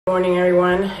Good morning,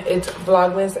 everyone. It's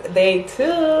Vlogmas day 2.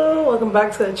 Welcome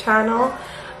back to the channel.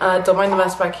 Don't mind the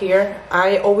mess back here.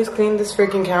 I always clean this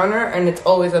freaking counter and it's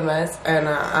always a mess, and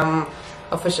I'm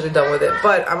officially done with it.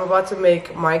 But I'm about to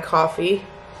make my coffee.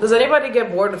 Does anybody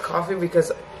get bored with coffee?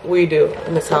 Because we do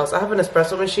in this house. I have an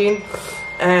espresso machine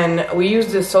and we used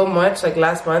this so much like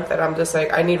last month that I'm just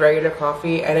like, I need regular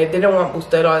coffee, and I didn't want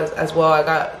Bustelo as well. I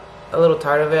got a little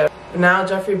tired of it. Now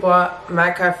Jeffrey bought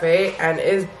Mac Cafe and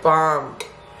it's bomb.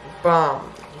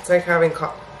 It's like having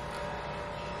coffee.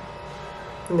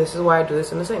 This is why I do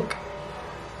this in the sink.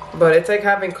 But it's like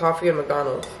having coffee at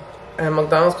McDonald's. And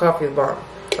McDonald's coffee is bomb.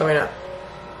 I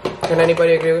mean, can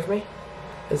anybody agree with me?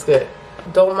 It's good.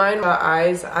 Don't mind my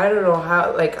eyes. I don't know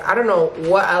how, like, I don't know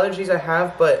what allergies I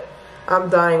have, but I'm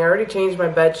dying. I already changed my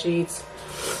bed sheets.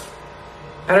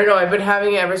 I don't know, I've been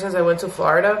having it ever since I went to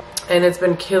Florida, and it's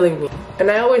been killing me.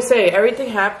 And I always say, everything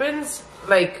happens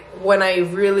like when I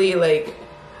really like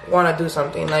want to do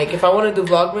something. Like if I want to do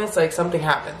Vlogmas, like something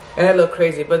happened and I look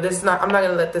crazy, but this is not, I'm not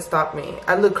gonna let this stop me.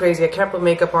 I look crazy, I can't put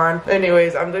makeup on.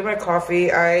 Anyways, I'm doing my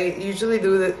coffee. I usually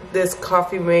do this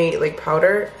coffee mate like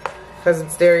powder because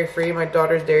it's dairy free. My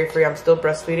daughter's dairy free. I'm still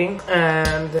breastfeeding,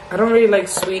 and I don't really like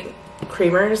sweet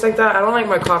creamers like that. I don't like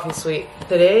my coffee sweet.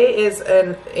 Today is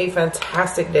a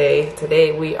fantastic day.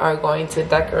 Today we are going to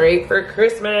decorate for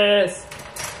Christmas.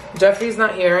 Jeffrey's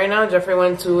not here right now. Jeffrey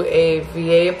went to a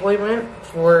VA appointment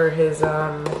for his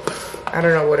I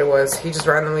don't know what it was. He just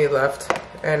randomly left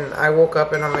and I woke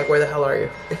up and I'm like, where the hell are you?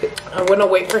 I'm gonna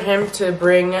wait for him to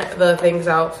bring the things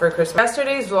out for Christmas.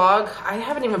 Yesterday's vlog, I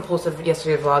haven't even posted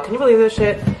yesterday's vlog. Can you believe this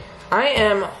shit? I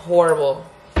am horrible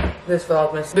this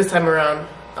Vlogmas this time around.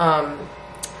 I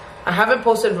haven't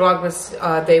posted Vlogmas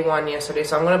day 1 yesterday,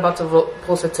 so I'm about to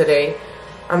post it today.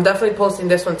 I'm definitely posting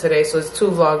this one today, so it's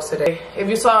 2 vlogs today. If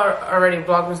you saw already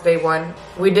Vlogmas day 1,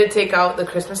 we did take out the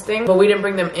Christmas thing, but we didn't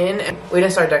bring them in and we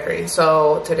didn't start decorating.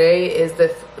 So today is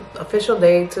the official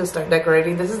day to start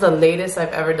decorating. This is the latest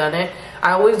I've ever done it.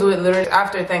 I always do it literally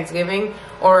after Thanksgiving,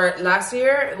 or last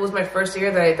year, it was my first year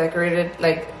that I decorated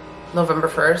like November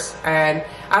 1st. And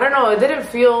I don't know, it didn't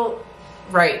feel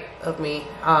right of me.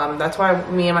 That's why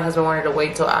me and my husband wanted to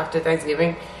wait till after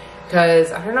Thanksgiving,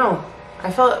 because I don't know.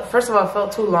 First of all, I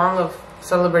felt too long of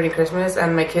celebrating Christmas,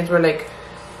 and my kids were like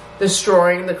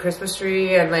destroying the Christmas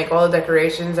tree and like all the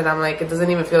decorations, and I'm like, it doesn't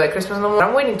even feel like Christmas no more.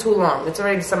 I'm waiting too long. It's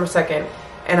already December 2nd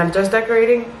and I'm just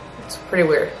decorating. It's pretty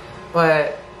weird.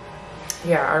 But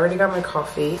yeah, I already got my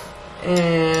coffee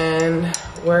and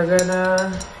we're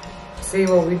gonna see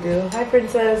what we do. Hi,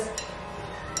 princess.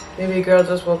 Baby girl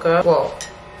just woke up. Well,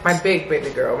 my big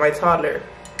baby girl, my toddler,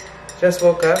 just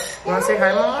woke up. You wanna say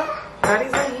hi, mama?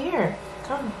 Daddy's not here.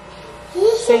 Come.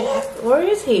 Say, where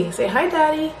is he? Say hi,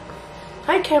 Daddy.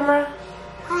 Hi, camera.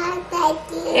 Hi,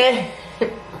 Daddy.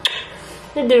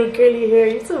 Your little curly hair.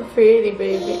 You're so pretty,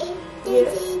 baby. Yeah.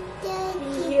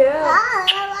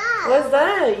 Yeah. What's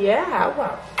that?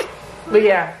 Yeah. But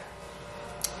yeah,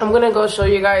 I'm gonna go show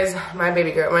you guys my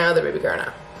baby girl, my other baby girl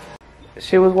now.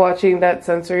 She was watching that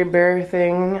sensory bear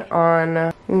thing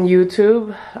on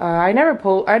YouTube. I never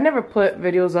put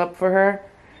videos up for her.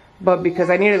 But because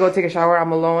I need to go take a shower,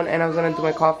 I'm alone, and I was gonna do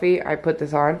my coffee, I put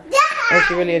this on. And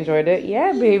she really enjoyed it.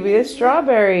 Yeah, baby, it's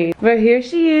strawberry. But here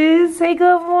she is. Say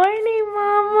good morning,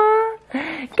 mama.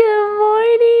 Good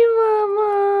morning,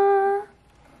 mama.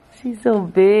 She's so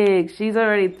big. She's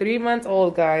already 3 months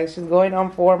old, guys. She's going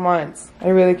on 4 months. I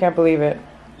really can't believe it.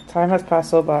 Time has passed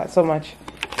so much.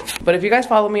 But if you guys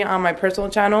follow me on my personal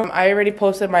channel, I already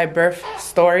posted my birth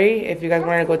story. If you guys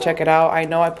want to go check it out, I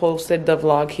know I posted the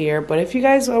vlog here. But if you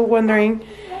guys are wondering,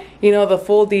 you know, the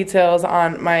full details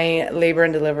on my labor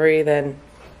and delivery, then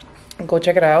go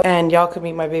check it out. And y'all could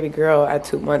meet my baby girl at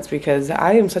 2 months, because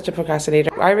I am such a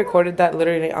procrastinator. I recorded that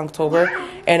literally in October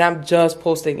and I'm just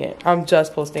posting it.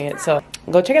 So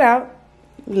go check it out.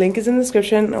 Link is in the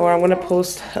description, or I'm gonna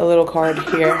post a little card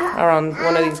here around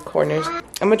one of these corners.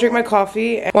 I'm gonna drink my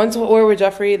coffee. Once we're with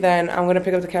Jeffrey, then I'm gonna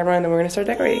pick up the camera and then we're gonna start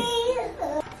decorating.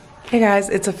 Hey guys,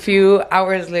 it's a few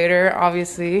hours later.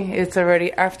 Obviously, it's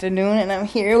already afternoon and I'm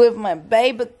here with my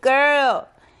baby girl.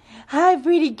 Hi,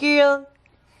 pretty girl.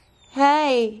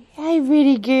 Hi. Hi,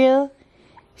 pretty girl.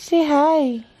 Say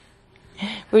hi.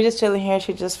 We're just chilling here.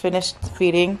 She just finished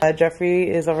feeding. Jeffrey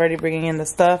is already bringing in the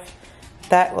stuff.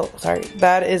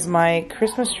 That is my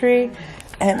Christmas tree,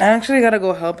 and I actually gotta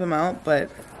go help him out, but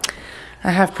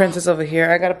I have Princess over here.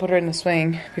 I gotta put her in the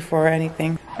swing before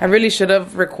anything. I really should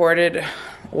have recorded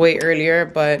way earlier,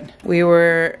 but we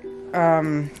were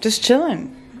just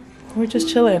chilling. we're just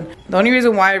chilling. The only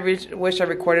reason why I wish I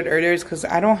recorded earlier is because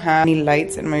I don't have any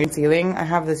lights in my ceiling. I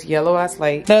have this yellow ass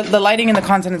light. The lighting in the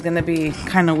content is gonna be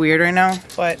kind of weird right now,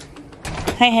 but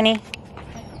hi honey.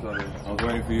 Sorry, I was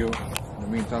waiting for you. In the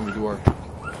meantime, we do our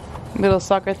little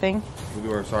soccer thing. We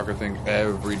do our soccer thing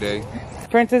every day.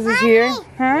 Princess is here.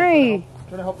 Hi.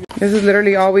 This is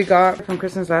literally all we got from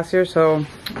Christmas last year, so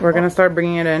we're gonna start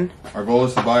bringing it in. Our goal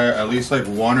is to buy at least like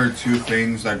 1 or 2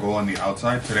 things that go on the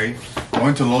outside today. I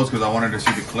went to Lowe's because I wanted to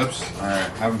see the clips. I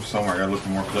have them somewhere. I gotta look for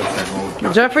more clips that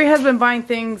go. Jeffrey has been buying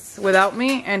things without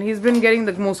me, and he's been getting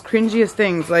the most cringiest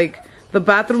things. Like the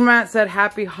bathroom mat said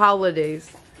 "Happy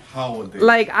Holidays." Holidays.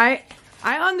 Like I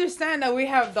understand that we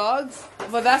have dogs,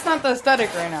 but that's not the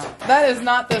aesthetic right now. That is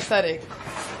not the aesthetic.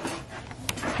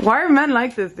 Why are men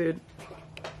like this, dude?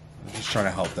 I'm just trying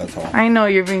to help, that's all. I know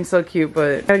you're being so cute,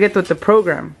 but gotta get with the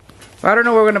program. I don't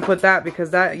know where we're gonna put that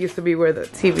because that used to be where the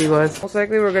TV was. Most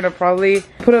likely we're gonna probably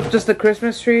put up just the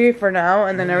Christmas tree for now,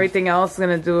 and then everything else is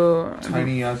gonna do...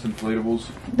 Tiny ass inflatables.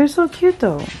 They're so cute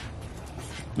though.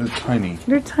 They're tiny.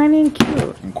 They're tiny and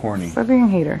cute. And corny. Stop being a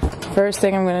hater. First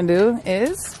thing I'm gonna do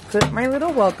is put my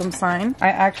little welcome sign. I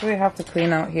actually have to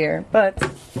clean out here, but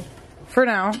for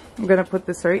now, I'm gonna put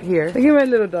this right here. Look at my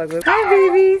little dog. Look. Hi,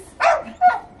 babies.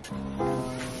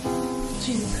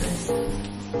 Jesus Christ.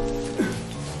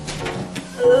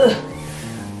 Ugh.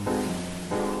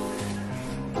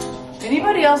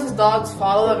 Anybody else's dogs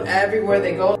follow them everywhere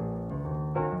they go?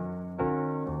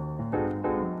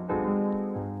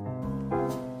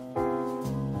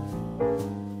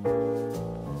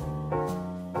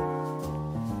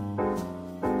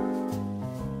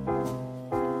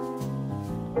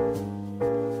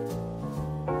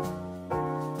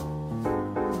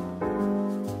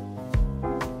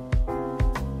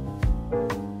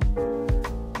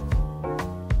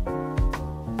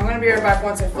 I'm gonna be right back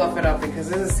once I fluff it up because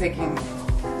this is taking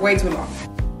way too long.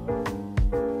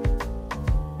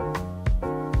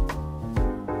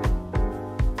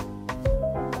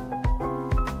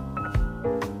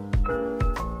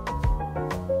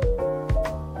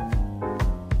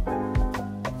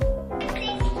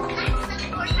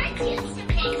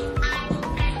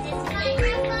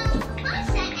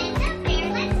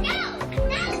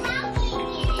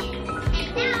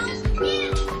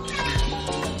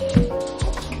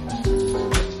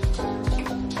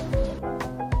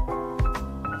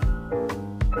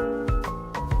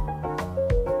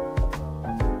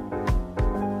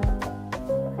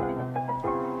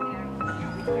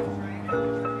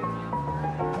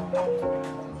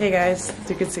 Hey guys, as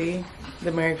you can see,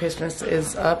 the Merry Christmas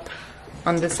is up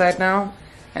on this side now,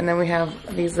 and then we have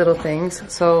these little things.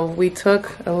 So we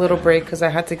took a little break because I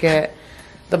had to get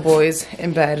the boys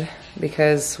in bed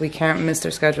because we can't miss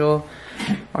their schedule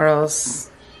or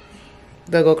else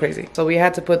they'll go crazy. So we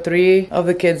had to put 3 of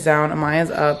the kids down.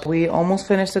 Amaya's up. We almost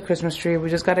finished the Christmas tree.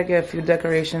 We just gotta get a few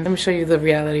decorations. Let me show you the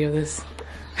reality of this.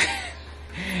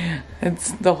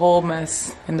 It's the whole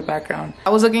mess in the background.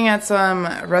 I was looking at some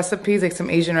recipes, like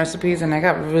some Asian recipes, and I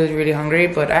got really, really hungry,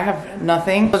 but I have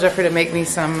nothing. I told Jeffrey to make me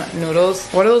some noodles.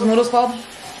 What are those noodles called?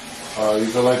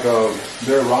 These are like,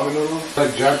 they're ramen noodles.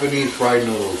 Like Japanese fried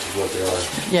noodles is what they are.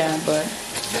 Yeah, but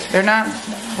they're not,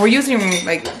 we're using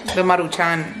like the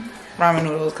Maruchan ramen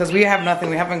noodles because we have nothing.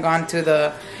 We haven't gone to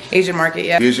the Asian market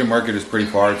yet. The Asian market is pretty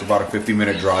far. It's about a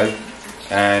 50-minute drive.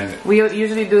 And we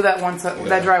usually do that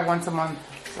that drive once a month.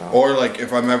 So. Or like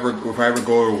if I ever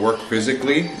go to work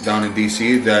physically down in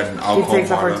DC, then I'll call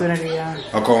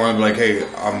I'll call and be like, hey,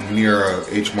 I'm near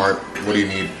H Mart. What do you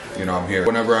need? You know, I'm here.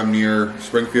 Whenever I'm near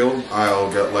Springfield, I'll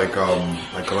get like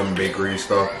Colombian bakery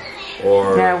stuff.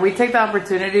 Or yeah, we take the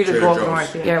opportunity to go up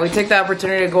north. Yeah, we take the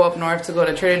opportunity to go up north to go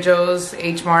to Trader Joe's,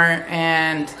 H Mart,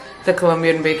 and the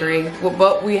Colombian bakery.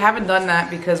 But we haven't done that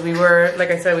because we were,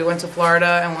 like I said, we went to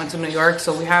Florida and went to New York,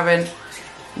 so we haven't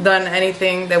done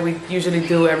anything that we usually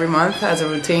do every month as a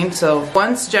routine. So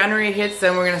once January hits,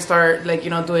 then we're gonna start like, you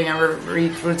know, doing our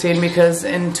routine because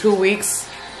in 2 weeks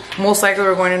most likely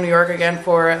we're going to New York again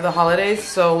for the holidays,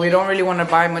 so we don't really want to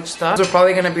buy much stuff. We're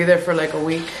probably gonna be there for like a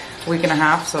week and a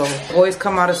half. So boys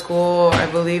come out of school I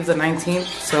believe the 19th,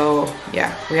 so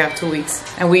yeah, we have 2 weeks,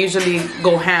 and we usually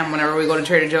go ham whenever we go to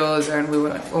Trader Joe's and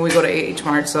when we go to H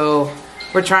Mart, so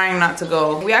we're trying not to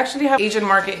go. We actually have Asian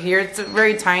market here. It's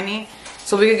very tiny,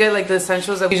 so we could get like the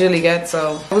essentials that we usually get.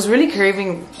 So I was really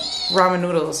craving ramen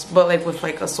noodles, but like with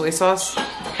like a soy sauce.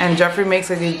 And Jeffrey makes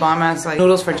like these bomb ass like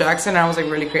noodles for Jackson, and I was like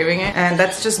really craving it. And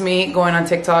that's just me going on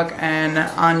TikTok and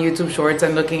on YouTube Shorts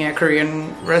and looking at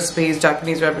Korean recipes,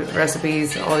 Japanese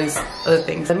recipes, all these other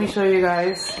things. Let me show you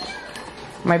guys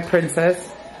my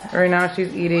princess. Right now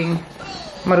she's eating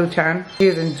Maruchan. She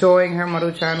is enjoying her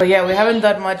Maruchan. But yeah, we haven't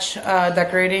done much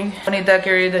decorating. We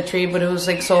decorated the tree, but it was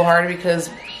like so hard because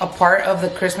a part of the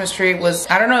Christmas tree was,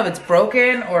 I don't know if it's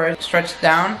broken or stretched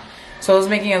down. So it was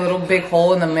making a little big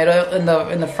hole in the middle,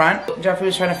 in the front. Jeffrey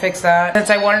was trying to fix that.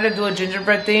 Since I wanted to do a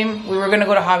gingerbread theme, we were gonna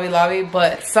go to Hobby Lobby,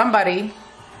 but somebody,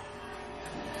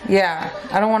 yeah,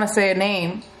 I don't wanna say a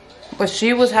name, but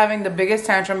she was having the biggest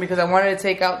tantrum because I wanted to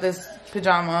take out this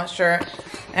pajama shirt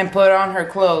and put on her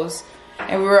clothes.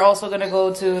 And we were also gonna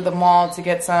go to the mall to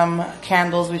get some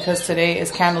candles because today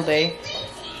is candle day.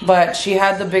 But she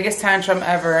had the biggest tantrum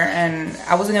ever, and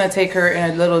I wasn't gonna take her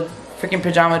in a little freaking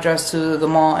pajama dress to the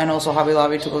mall and also Hobby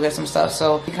Lobby to go get some stuff.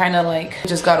 So we kind of like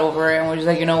just got over it and we're just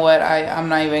like, you know what, I'm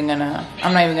not even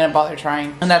gonna bother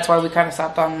trying. And that's why we kind of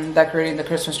stopped on decorating the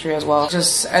Christmas tree as well.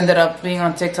 Just ended up being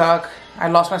on TikTok. I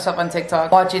lost myself on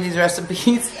TikTok watching these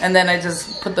recipes, and then I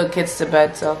just put the kids to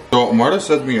bed. So Marta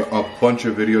sends me a bunch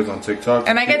of videos on TikTok,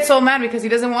 and I get so mad because he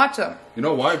doesn't watch them. You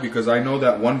know why? Because I know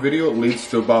that one video leads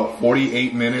to about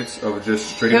 48 minutes of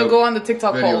just straight He'll up go on the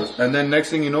TikTok videos, and then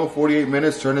next thing you know, 48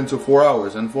 minutes turn into 4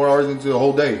 hours, and 4 hours into the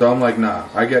whole day. So I'm like, nah,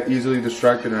 I get easily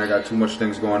distracted, and I got too much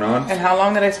things going on. And how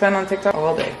long did I spend on TikTok?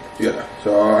 All day. Yeah.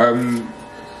 So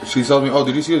she tells me, oh,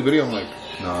 did you see this video? I'm like,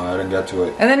 no, I didn't get to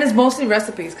it. And then it's mostly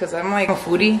recipes because I'm like a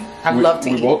foodie. I love to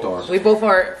eat. We both are. We both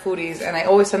are foodies, and I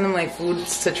always send them like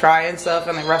foods to try and stuff,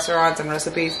 and like restaurants and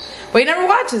recipes. But he never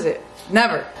watches it.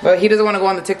 Never. But he doesn't want to go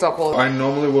on the TikTok hole. I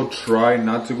normally will try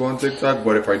not to go on TikTok,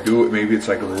 but if I do it, maybe it's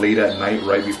like late at night,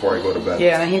 right before I go to bed.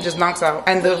 Yeah, and he just knocks out.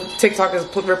 And the TikTok is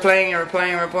replaying and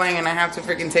replaying and replaying, and I have to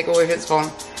freaking take away his phone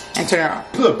and turn it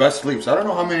off. This is the best sleeps. I don't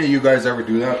know how many of you guys ever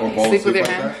do that or fall asleep with your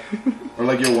like hand. that. Or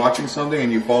like you're watching something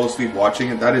and you fall asleep watching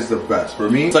it. That is the best. For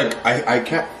me, it's like I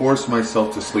can't force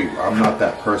myself to sleep. I'm not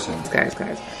that person. Guys.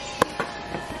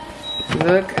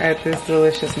 Look at this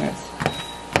deliciousness.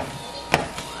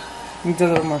 Needs a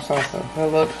little more salsa. But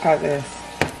look at this.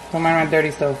 Don't mind my dirty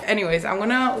stove. Anyways, I'm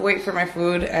gonna wait for my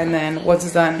food, and then once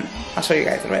it's done, I'll show you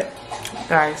guys in a bit.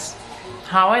 Guys,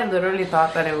 how I literally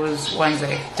thought that it was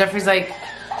Wednesday. Jeffrey's like,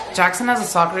 Jackson has a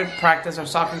soccer practice or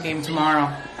soccer game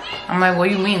tomorrow. I'm like, what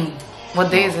do you mean? What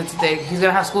day is it today? He's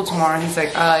gonna have school tomorrow. And he's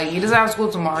like, he doesn't have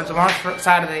school tomorrow. Tomorrow's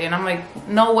Saturday. And I'm like,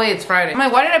 no way, it's Friday. I'm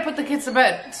like, why did I put the kids to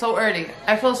bed so early?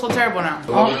 I feel so terrible now.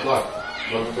 11 o'clock.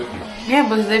 11:50. Yeah,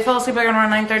 but they fell asleep like around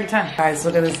 9:30, 10. Guys,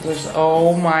 look at this.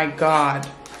 Oh my god.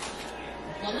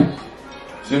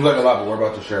 Seems like a lot, but we're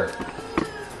about to share.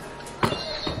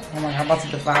 Oh my god, I'm about to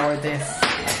devour this.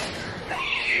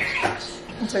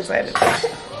 I'm so excited.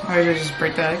 Or did I just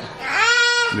break the egg?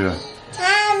 Yeah.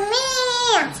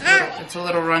 It's a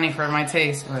little runny for my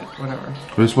taste, but whatever.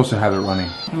 We're supposed to have it running.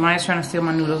 Maya's trying to steal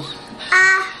my noodles.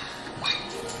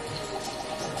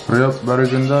 Hurry up, better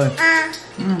than die.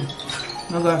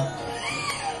 Okay.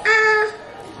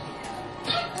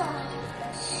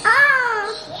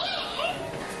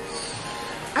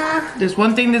 There's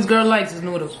one thing this girl likes is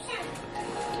noodles.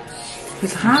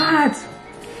 It's hot.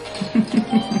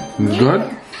 It's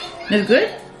good? It's good?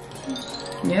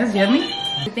 Yes, yummy.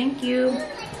 Thank you.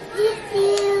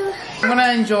 I'm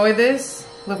gonna enjoy this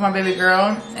with my baby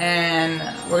girl, and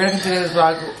we're gonna continue this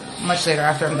vlog much later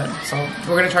after I'm done. So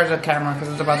we're gonna charge the camera because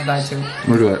it's about to die too.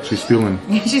 Look at that, she's stealing.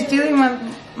 She's stealing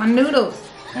my noodles.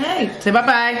 Hey, say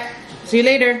bye-bye. See you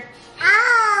later.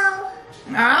 Ow.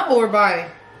 Ow or bye?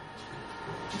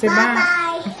 Say bye.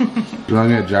 We're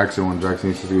gonna get Jackson when Jackson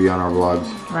needs to be on our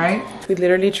vlogs. Right? We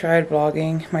literally tried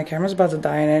vlogging. My camera's about to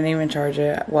die and I didn't even charge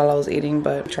it while I was eating,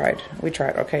 but we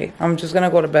tried, okay? I'm just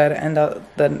gonna go to bed and end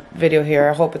the video here.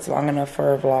 I hope it's long enough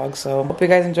for a vlog. So hope you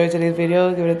guys enjoyed today's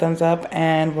video. Give it a thumbs up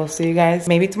and we'll see you guys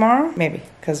maybe tomorrow. Maybe,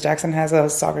 because Jackson has a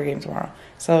soccer game tomorrow.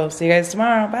 So see you guys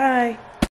tomorrow. Bye.